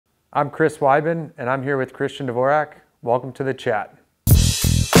I'm Chris Wideman, and I'm here with Christian Dvorak. Welcome to the chat.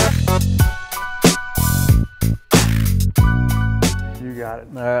 You got it.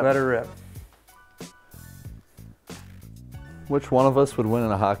 All right. Let her rip. Which one of us would win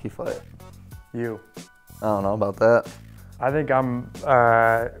in a hockey fight? You. I don't know about that. I think I'm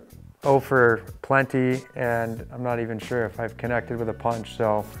 0 for plenty, and I'm not even sure if I've connected with a punch,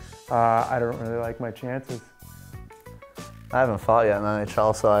 so I don't really like my chances. I haven't fought yet in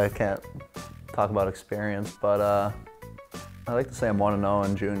NHL, so I can't talk about experience, but I like to say I'm 1-0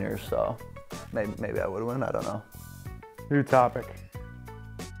 in juniors, so maybe I would win, I don't know. New topic.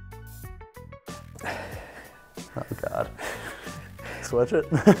 Oh God. Switch it?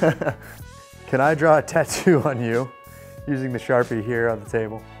 Can I draw a tattoo on you using the Sharpie here on the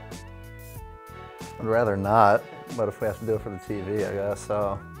table? I'd rather not, but if we have to do it for the TV, I guess,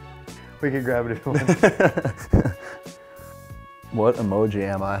 so. We can grab it if you want. What emoji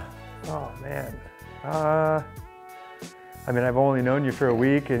am I? Oh man. I mean, I've only known you for a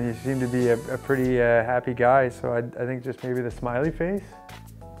week and you seem to be a pretty happy guy, so I think just maybe the smiley face.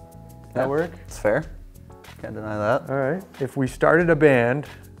 That work? It's fair. Can't deny that. All right. If we started a band,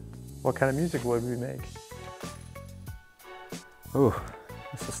 what kind of music would we make? Ooh,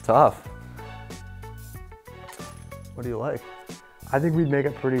 this is tough. What do you like? I think we'd make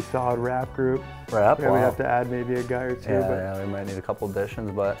a pretty solid rap group. Rap? Yeah, wow. we'd have to add maybe a guy or two. Yeah, we might need a couple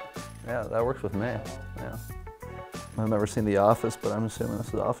additions, but yeah, that works with me. Yeah. I've never seen The Office, but I'm assuming this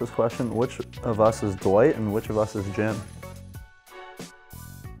is an Office question. Which of us is Dwight and which of us is Jim?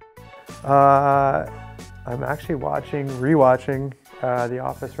 I'm actually rewatching The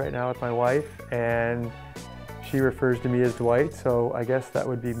Office right now with my wife, and she refers to me as Dwight, so I guess that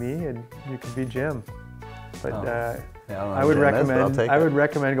would be me, and you could be Jim. But yeah, I would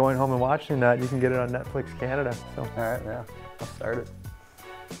recommend going home and watching that. You can get it on Netflix Canada. So. All right, yeah, I'll start it.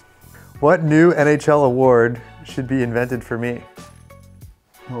 What new NHL award should be invented for me?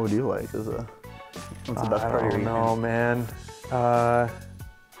 What would you like? What's the best part of your game? I don't know, man. I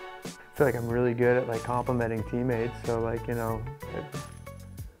feel like I'm really good at like complimenting teammates. So like, you know,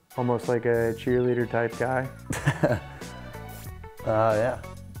 almost like a cheerleader type guy. Yeah.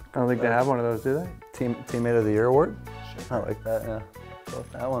 I don't think they have one of those, do they? Teammate of the Year award? Sure. I like that, yeah. Go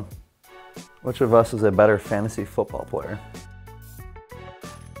with that one. Which of us is a better fantasy football player?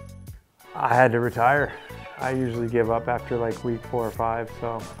 I had to retire. I usually give up after like week 4 or 5,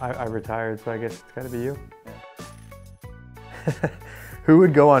 so I retired, so I guess it's gotta be you. Yeah. Who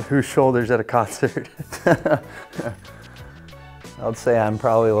would go on whose shoulders at a concert? I'd say I'm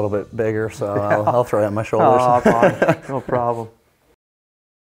probably a little bit bigger, so I'll throw it on my shoulders. Oh, no problem.